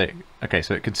 okay,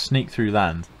 so it can sneak through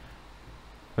land.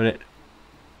 But it...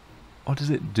 What does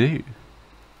it do?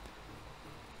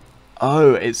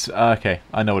 Oh, it's... okay,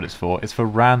 I know what it's for. It's for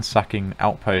ransacking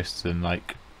outposts and,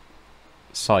 like,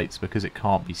 sites because it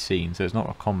can't be seen. So it's not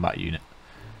a combat unit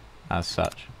as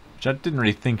such. Which I didn't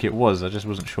really think it was. I just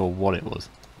wasn't sure what it was.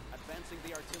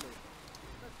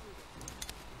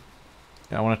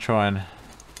 Yeah, I want to try and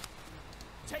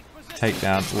take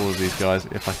down all of these guys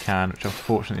if I can, which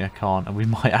unfortunately I can't, and we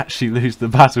might actually lose the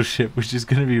battleship, which is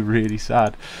going to be really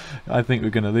sad. I think we're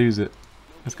going to lose it.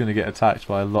 It's going to get attacked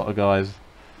by a lot of guys.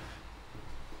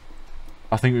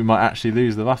 I think we might actually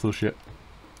lose the battleship.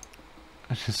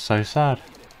 It's just so sad.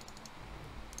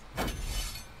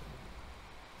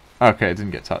 Okay, it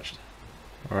didn't get touched.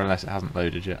 Or unless it hasn't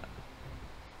loaded yet.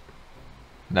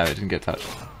 No, it didn't get touched.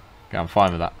 Okay, I'm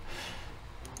fine with that.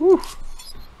 Woo!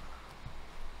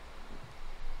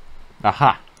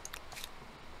 Aha!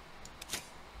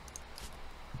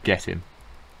 Get him.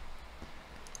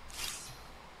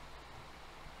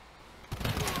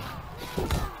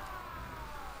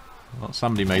 Well,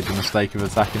 somebody made the mistake of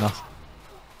attacking us.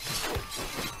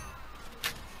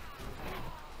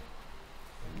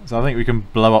 So I think we can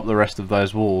blow up the rest of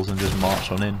those walls and just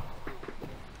march on in.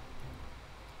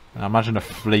 Now imagine a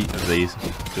fleet of these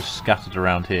just scattered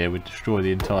around here would destroy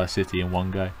the entire city in one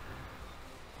go.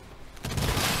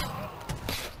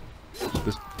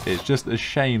 It's just a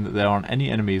shame that there aren't any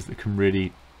enemies that can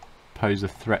really pose a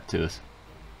threat to us.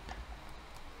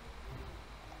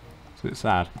 It's a bit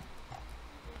sad.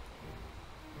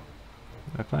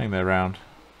 They're playing their round.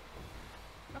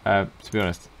 To be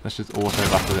honest, let's just auto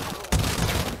battle it.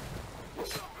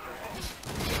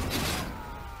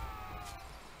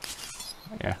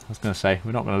 Yeah, I was going to say,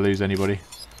 we're not going to lose anybody.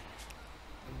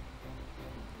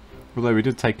 Although we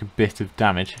did take a bit of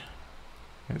damage,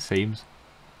 it seems.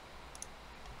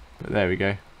 But there we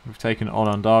go. We've taken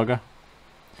Onondaga.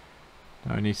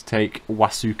 Now we need to take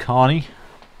Wasukani.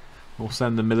 We'll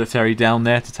send the military down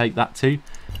there to take that too.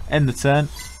 End the turn.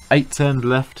 8 turns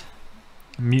left.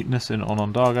 Mutinous in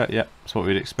Onondaga. Yep, that's what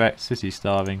we'd expect. City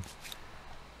starving.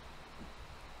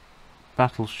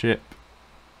 Battleship.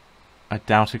 I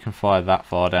doubt it can fire that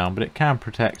far down, but it can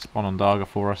protect Onondaga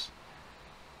for us.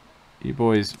 You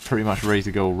boys pretty much ready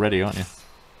to go already, aren't you?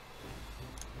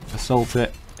 Assault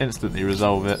it. Instantly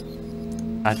resolve it.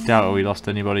 I doubt we lost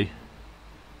anybody.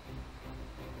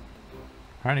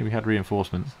 Apparently we had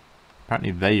reinforcements. Apparently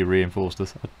they reinforced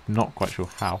us. I'm not quite sure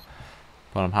how,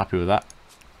 but I'm happy with that.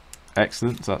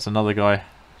 Excellent, so that's another guy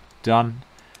done.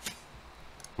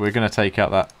 We're going to take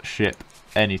out that ship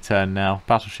any turn now.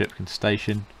 Battleship can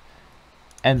station.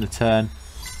 End the turn.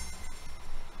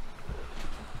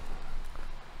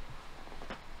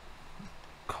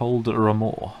 Cold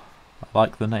Ramor. I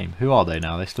like the name. Who are they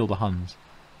now? They're still the Huns.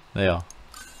 They are.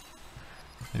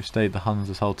 They've stayed the Huns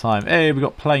this whole time. Hey, we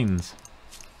got planes.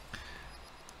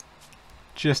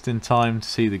 Just in time to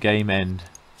see the game end.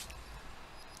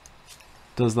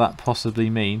 Does that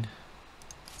possibly mean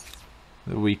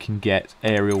that we can get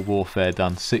aerial warfare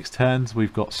done? 6 turns,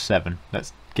 we've got 7.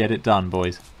 Let's get it done,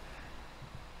 boys.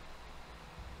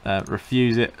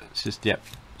 Refuse it. It's just, yep,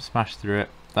 smash through it.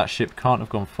 That ship can't have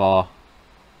gone far.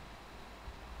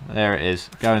 There it is.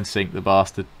 Go and sink the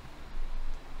bastard.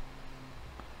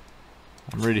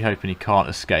 I'm really hoping he can't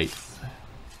escape.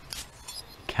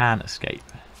 Can escape.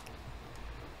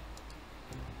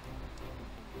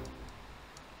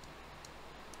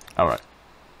 Alright.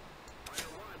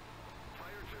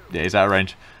 Yeah, he's out of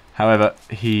range. However,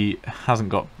 he hasn't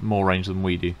got more range than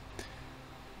we do.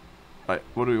 Right,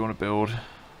 what do we want to build?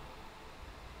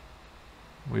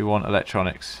 We want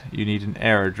electronics. You need an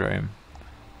aerodrome.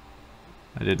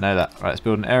 I didn't know that. Right, let's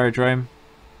build an aerodrome.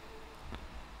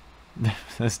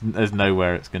 there's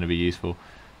nowhere it's going to be useful,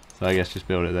 so I guess just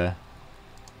build it there.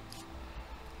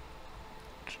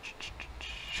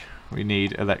 We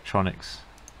need electronics.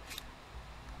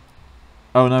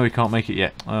 Oh no, we can't make it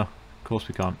yet. Oh, of course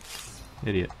we can't.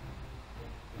 Idiot.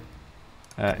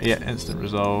 Yeah, instant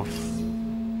resolve.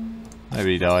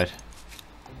 Nobody died.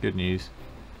 Good news.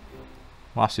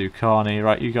 Wasukani.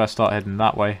 Right, you guys start heading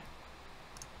that way.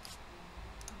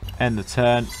 End the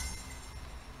turn.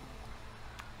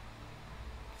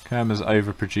 Kerma's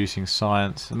overproducing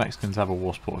science. The Mexicans have a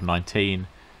war support of 19.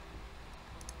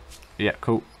 Yeah,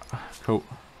 cool. Cool.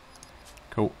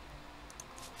 Cool.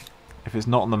 If it's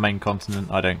not on the main continent,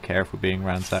 I don't care if we're being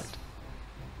ransacked.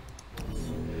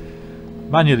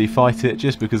 Manually fight it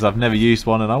just because I've never used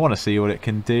one and I want to see what it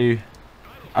can do.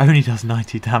 Only does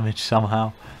 90 damage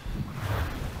somehow.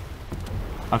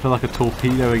 I feel like a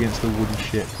torpedo against a wooden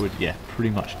ship would, yeah, pretty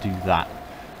much do that.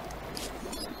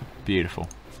 Beautiful.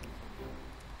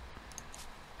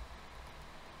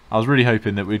 I was really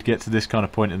hoping that we'd get to this kind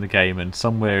of point in the game and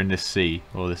somewhere in this sea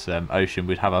or this ocean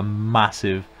we'd have a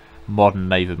massive modern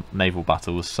naval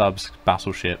battle with subs,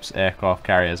 battleships, aircraft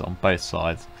carriers on both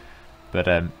sides. But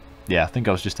yeah, I think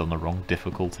I was just on the wrong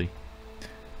difficulty,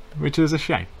 which is a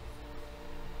shame.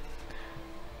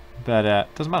 But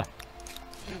doesn't matter.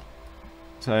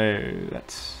 So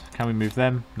can we move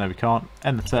them? No, we can't.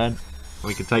 End the turn.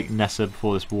 We can take Nessa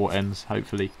before this war ends,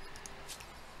 hopefully.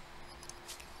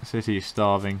 The city is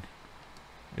starving.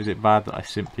 Is it bad that I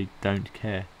simply don't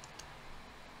care?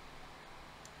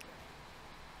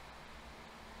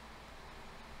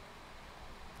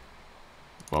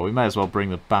 Well, we may as well bring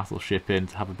the battleship in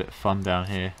to have a bit of fun down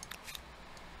here.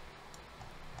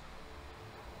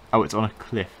 Oh, it's on a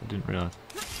cliff. I didn't realise.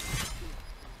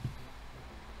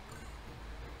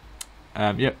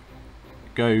 Yep.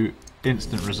 Go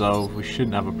instant resolve. We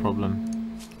shouldn't have a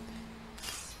problem.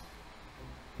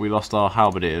 We lost our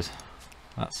halberdiers.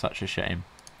 That's such a shame.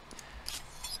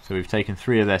 So we've taken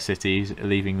 3 of their cities,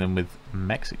 leaving them with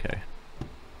Mexico.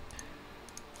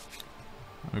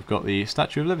 We've got the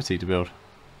Statue of Liberty to build.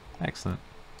 Excellent.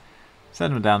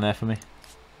 Send them down there for me.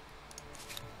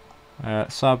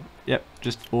 Sub, yep,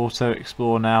 just auto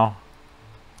explore now.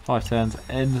 5 turns,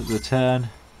 end the turn.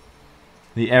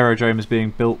 The aerodrome is being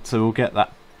built, so we'll get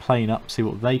that plane up, see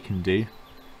what they can do.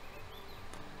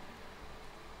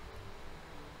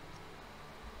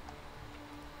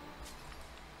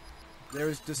 There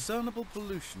is discernible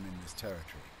pollution in this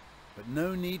territory, but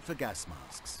no need for gas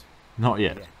masks. Not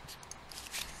yet.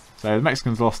 So the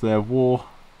Mexicans lost their war.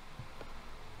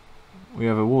 We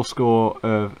have a war score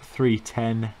of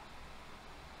 310.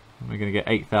 We're going to get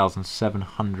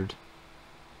 8,700.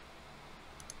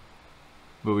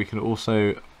 But we can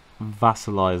also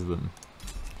vassalize them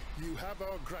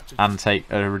and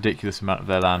take a ridiculous amount of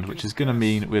their land, which is going to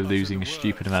mean we're losing a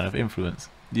stupid amount of influence.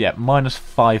 Yeah, minus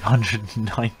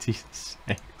 596.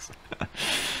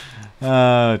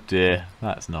 Oh dear,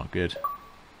 that's not good.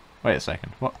 Wait a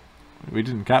second, what? We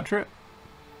didn't capture it?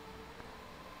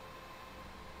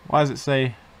 Why does it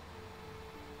say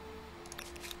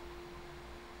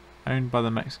owned by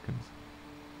the Mexicans?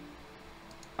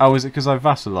 Oh, is it because I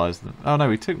vassalized them? Oh no,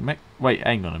 we took wait,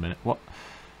 hang on a minute. What?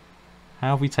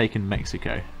 How have we taken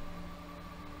Mexico?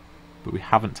 But we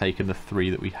haven't taken the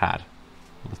 3 that we had.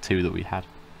 Or the 2 that we had.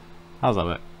 How's that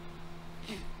work?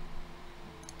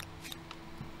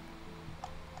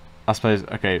 I suppose,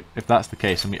 okay, if that's the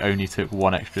case and we only took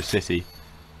 1 extra city,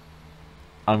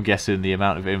 I'm guessing the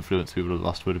amount of influence we would have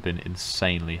lost would have been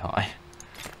insanely high.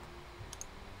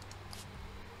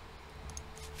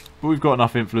 But we've got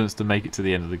enough influence to make it to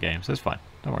the end of the game, so it's fine.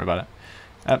 Don't worry about it.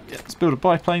 Yeah, let's build a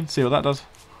biplane, see what that does.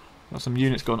 Got some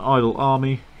units, got an idle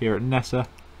army here at Nessa.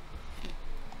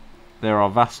 They're our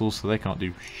vassals, so they can't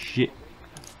do shit.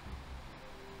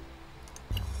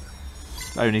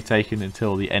 It's only taken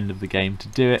until the end of the game to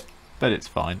do it, but it's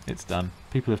fine, it's done.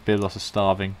 People have Biblos are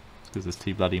starving, because there's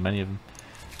too bloody many of them.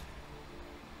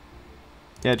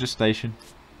 Yeah, just station.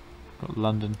 Got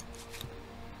London.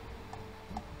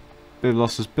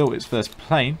 Biblos has built its first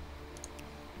plane.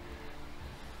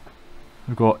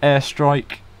 We've got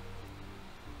airstrike,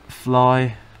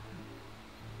 fly,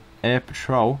 air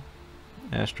patrol,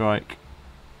 airstrike,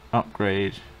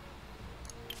 upgrade,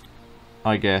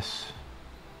 I guess,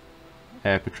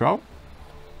 air patrol.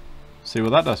 See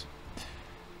what that does.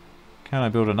 Can I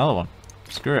build another one?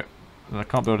 Screw it. I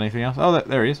can't build anything else. Oh,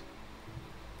 there he is.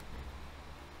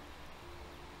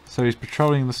 So he's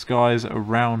patrolling the skies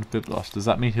around Biblos. Does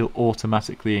that mean he'll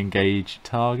automatically engage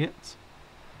targets?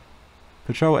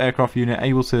 Patrol aircraft unit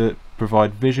able to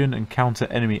provide vision and counter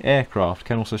enemy aircraft,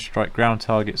 can also strike ground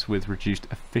targets with reduced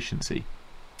efficiency.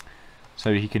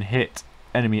 So he can hit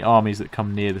enemy armies that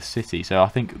come near the city. So I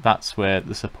think that's where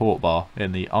the support bar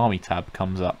in the army tab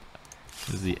comes up.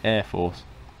 This is the Air Force.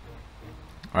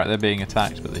 Right, they're being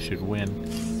attacked, but they should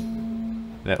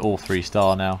win. They're all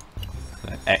 3-star now.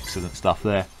 They're excellent stuff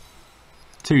there.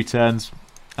 2 turns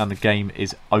and the game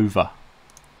is over.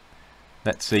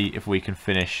 Let's see if we can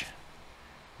finish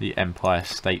the Empire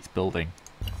State building.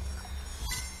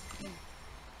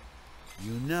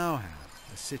 You now have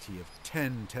a city of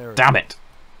 10 territories. Damn it!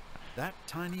 That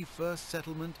tiny first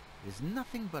settlement is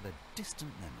nothing but a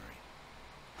distant memory.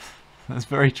 That's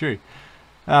very true.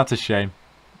 That's a shame.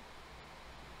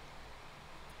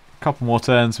 A couple more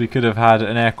turns, we could have had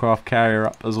an aircraft carrier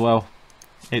up as well.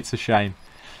 It's a shame.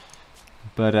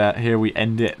 But here we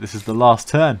end it. This is the last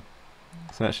turn.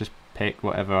 So let's just pick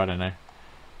whatever, I don't know.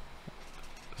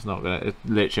 It's not gonna,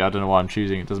 literally, I don't know why I'm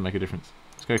choosing, it doesn't make a difference.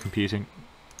 Let's go computing.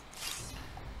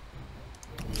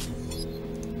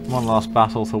 One last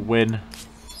battle to win.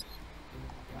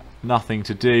 Nothing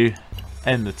to do.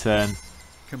 End the turn.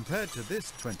 Compared to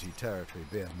this 20 territory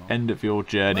beer mark, End of your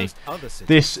journey. most other cities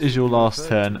This is your should be last referred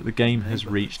turn. to The game as has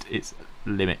neighbourhoods. reached its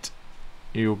limit.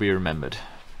 You will be remembered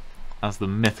as the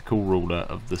mythical ruler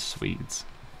of the Swedes.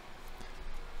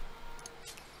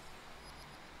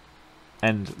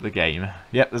 End the game.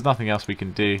 Yep, there's nothing else we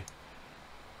can do.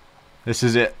 This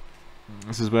is it.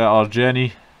 This is where our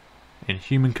journey in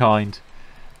Humankind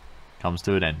comes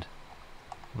to an end.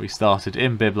 We started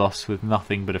in Byblos with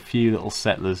nothing but a few little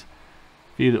settlers,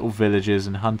 a few little villages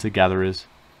and hunter-gatherers.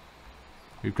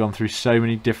 We've gone through so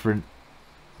many different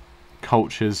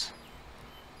cultures.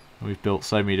 We've built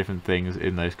so many different things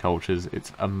in those cultures.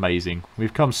 It's amazing.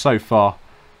 We've come so far.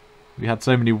 We had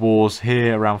so many wars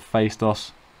here around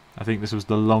Phaistos. I think this was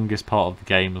the longest part of the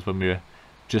game, was when we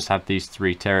just had these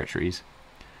 3 territories.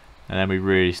 And then we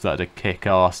really started to kick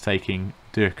ass, taking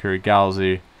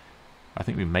Turkurigalzu. I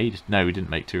think we made... No, we didn't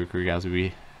make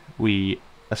Turkurigalzu. We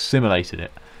assimilated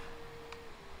it.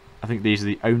 I think these are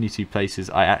the only 2 places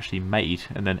I actually made,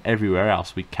 and then everywhere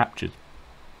else we captured.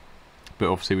 But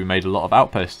obviously we made a lot of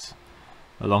outposts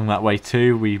along that way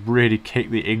too. We really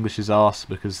kicked the English's ass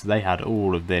because they had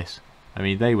all of this. I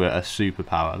mean, they were a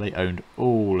superpower. They owned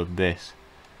all of this.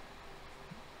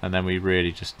 And then we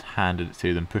really just handed it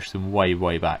to them, pushed them way,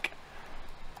 way back,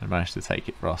 and managed to take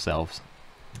it for ourselves.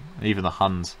 And even the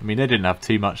Huns, I mean, they didn't have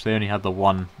too much. They only had the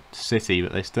 1 city,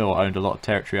 but they still owned a lot of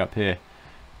territory up here.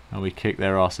 And we kicked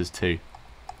their asses too.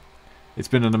 It's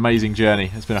been an amazing journey.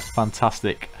 It's been a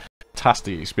fantastic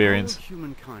experience. All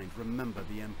humankind remember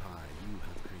the empire you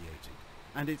have created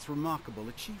and its remarkable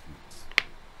achievements.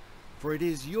 For it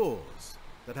is yours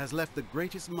that has left the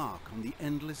greatest mark on the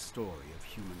endless story of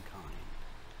humankind.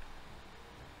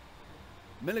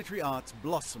 Military arts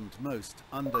blossomed most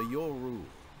under your rule.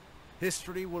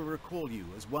 History will recall you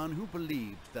as one who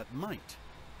believed that might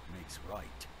makes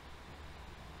right.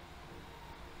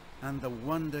 And the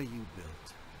wonder you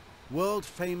built, world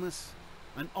famous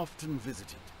and often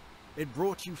visited, it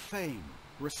brought you fame,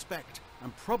 respect,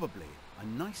 and probably a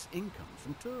nice income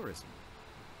from tourism.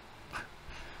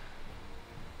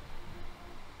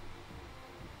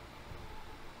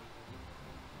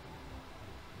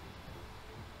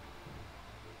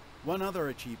 One other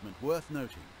achievement worth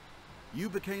noting: you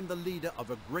became the leader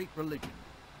of a great religion.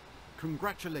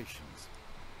 Congratulations,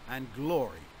 and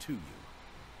glory to you.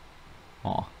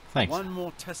 Oh, thanks. One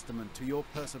more testament to your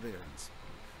perseverance.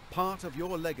 Part of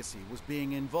your legacy was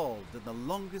being involved in the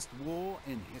longest war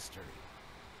in history.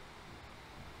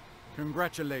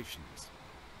 Congratulations.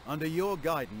 Under your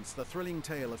guidance, the thrilling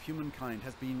tale of humankind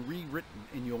has been rewritten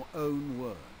in your own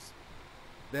words.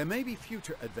 There may be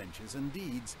future adventures and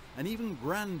deeds, and even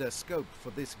grander scope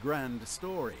for this grand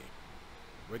story.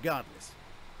 Regardless,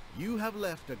 you have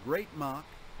left a great mark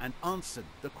and answered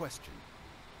the question: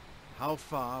 how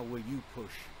far will you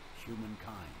push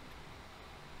humankind?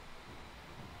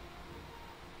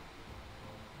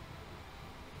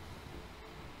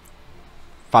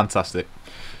 Fantastic.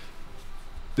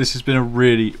 This has been a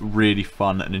really, really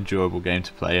fun and enjoyable game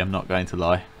to play, I'm not going to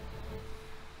lie.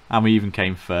 And we even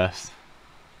came first.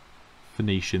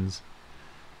 Phoenicians.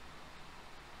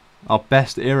 Our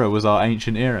best era was our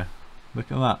ancient era.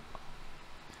 Look at that.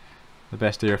 The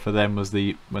best era for them was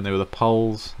when they were the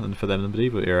Poles, and for them the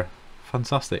medieval era.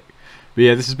 Fantastic. But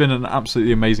yeah, this has been an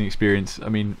absolutely amazing experience. I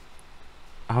mean,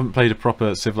 I haven't played a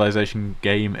proper Civilization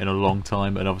game in a long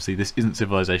time, and obviously this isn't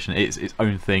Civilization, it's its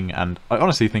own thing, and I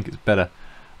honestly think it's better.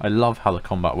 I love how the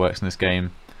combat works in this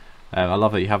game. I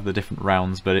love that you have the different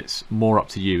rounds, but it's more up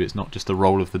to you. It's not just a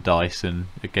roll of the dice and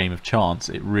a game of chance.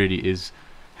 It really is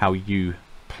how you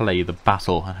play the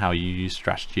battle and how you use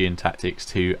strategy and tactics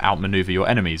to outmaneuver your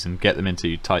enemies and get them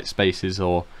into tight spaces,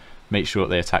 or make sure that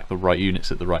they attack the right units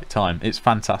at the right time. It's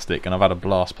fantastic, and I've had a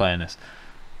blast playing this.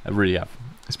 I really have.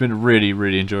 It's been a really,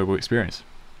 really enjoyable experience.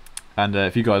 And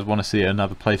if you guys want to see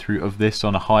another playthrough of this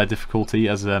on a higher difficulty,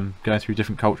 as going through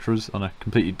different cultures on a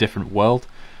completely different world,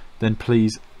 then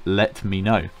please let me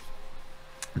know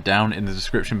down in the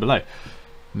description below. In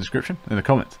the description? In the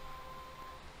comments.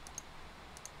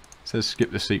 It says skip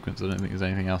this sequence. I don't think there's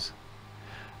anything else.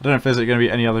 I don't know if there's going to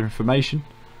be any other information.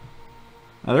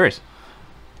 Oh, there is.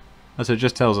 And so it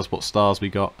just tells us what stars we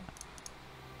got.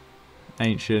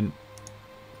 Ancient.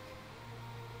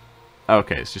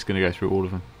 Okay, it's just going to go through all of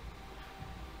them.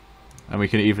 And we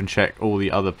can even check all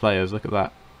the other players. Look at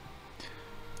that.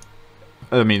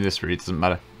 I mean, this really doesn't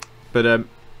matter. But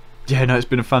yeah, no, it's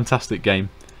been a fantastic game.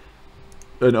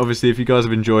 And obviously, if you guys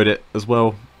have enjoyed it as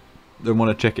well, then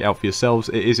want to check it out for yourselves,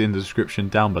 it is in the description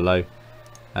down below.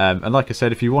 And like I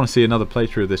said, if you want to see another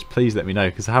playthrough of this, please let me know,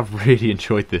 because I have really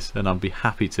enjoyed this, and I'll be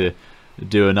happy to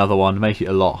do another one, make it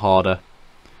a lot harder,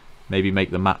 maybe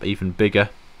make the map even bigger,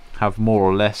 have more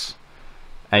or less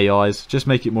AIs, just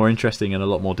make it more interesting and a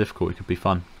lot more difficult. It could be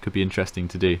fun, could be interesting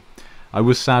to do. I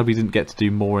was sad we didn't get to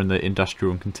do more in the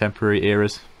industrial and contemporary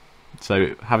eras,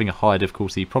 so having a higher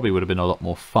difficulty probably would have been a lot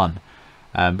more fun,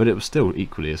 but it was still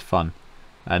equally as fun.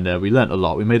 And we learnt a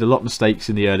lot. We made a lot of mistakes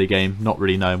in the early game, not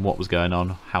really knowing what was going on,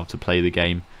 how to play the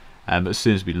game. But as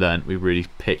soon as we learnt, we really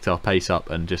picked our pace up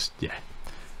and just, yeah,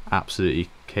 absolutely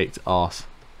kicked arse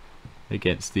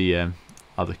against the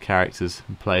other characters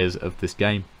and players of this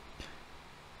game.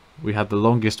 We had the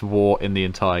longest war in the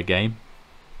entire game,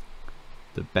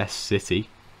 the best city,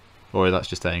 or that's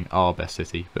just saying our best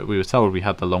city, but we were told we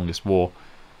had the longest war.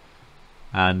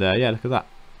 And yeah, look at that.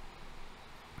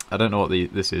 I don't know what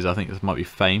this is. I think this might be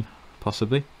fame,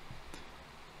 possibly.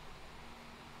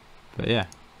 But yeah,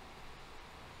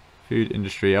 food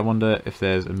industry. I wonder if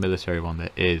there's a military one. There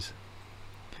is.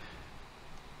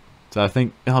 So I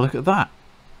think, oh, look at that.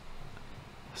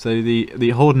 So the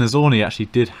Haudenosaunee actually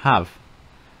did have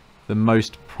the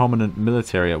most prominent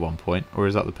military at one point, or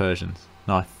is that the Persians?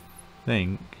 No, I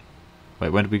think. Wait,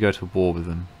 when did we go to war with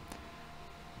them?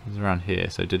 It was around here.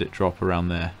 So did it drop around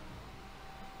there?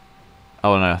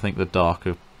 Oh no, I think the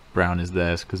darker brown is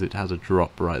theirs because it has a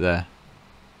drop right there.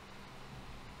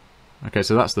 Okay,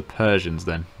 so that's the Persians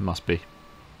then, must be.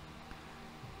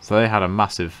 So they had a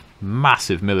massive,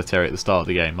 massive military at the start of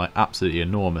the game, like absolutely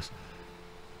enormous.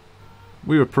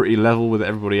 We were pretty level with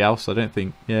everybody else. I don't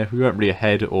think, yeah, we weren't really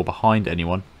ahead or behind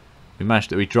anyone.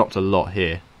 We dropped a lot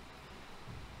here,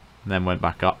 and then went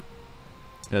back up.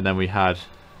 And then we had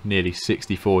nearly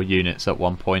 64 units at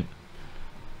one point.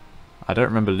 I don't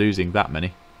remember losing that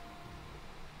many.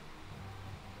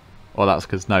 Oh, that's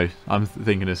because, no, I'm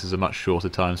thinking this is a much shorter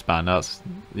time span. That's,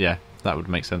 yeah, that would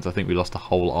make sense. I think we lost a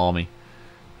whole army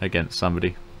against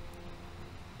somebody.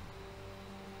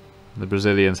 The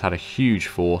Brazilians had a huge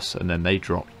force and then they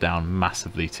dropped down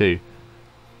massively too.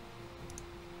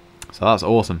 So that's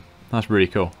awesome. That's really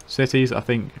cool. Cities, I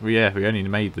think, yeah, we only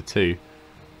made the 2.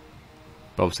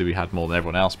 But obviously we had more than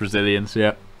everyone else. Brazilians,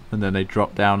 yeah. And then they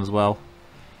dropped down as well.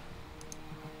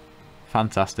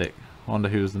 Fantastic. I wonder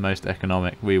who was the most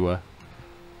economic. We were.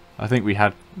 I think we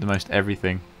had the most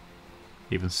everything.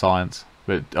 Even science.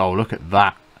 But, oh, look at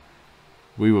that.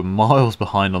 We were miles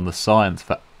behind on the science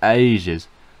for ages.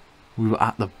 We were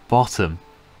at the bottom.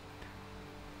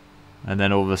 And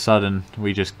then all of a sudden,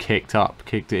 we just kicked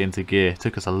it into gear. It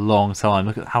took us a long time.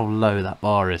 Look at how low that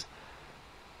bar is.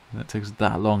 And it took us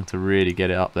that long to really get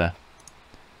it up there.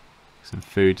 Some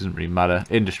food doesn't really matter.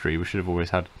 Industry, we should have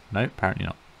always had. No, apparently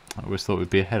not. I always thought we'd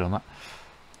be ahead on that.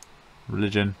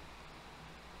 Religion.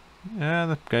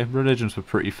 Yeah, okay. Religions were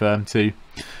pretty firm too.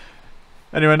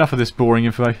 Anyway, enough of this boring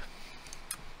info.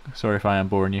 Sorry if I am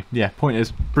boring you. Yeah, point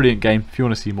is, brilliant game. If you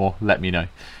want to see more, let me know.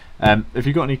 If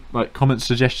you've got any comments,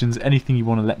 suggestions, anything you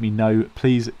want to let me know,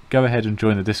 please go ahead and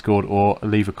join the Discord or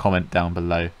leave a comment down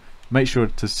below. Make sure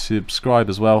to subscribe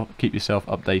as well. Keep yourself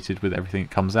updated with everything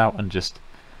that comes out and just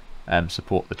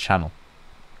support the channel.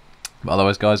 But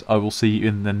otherwise, guys, I will see you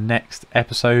in the next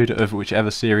episode of whichever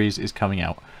series is coming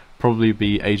out. Probably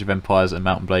be Age of Empires and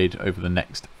Mount & Blade over the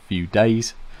next few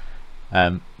days.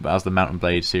 But as the Mount &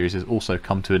 Blade series has also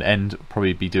come to an end, I'll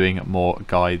probably be doing more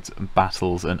guides and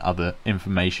battles and other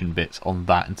information bits on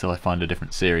that until I find a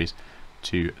different series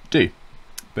to do.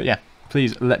 But yeah,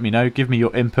 please let me know, give me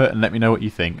your input and let me know what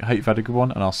you think. I hope you've had a good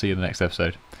one, and I'll see you in the next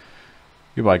episode.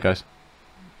 Goodbye, guys.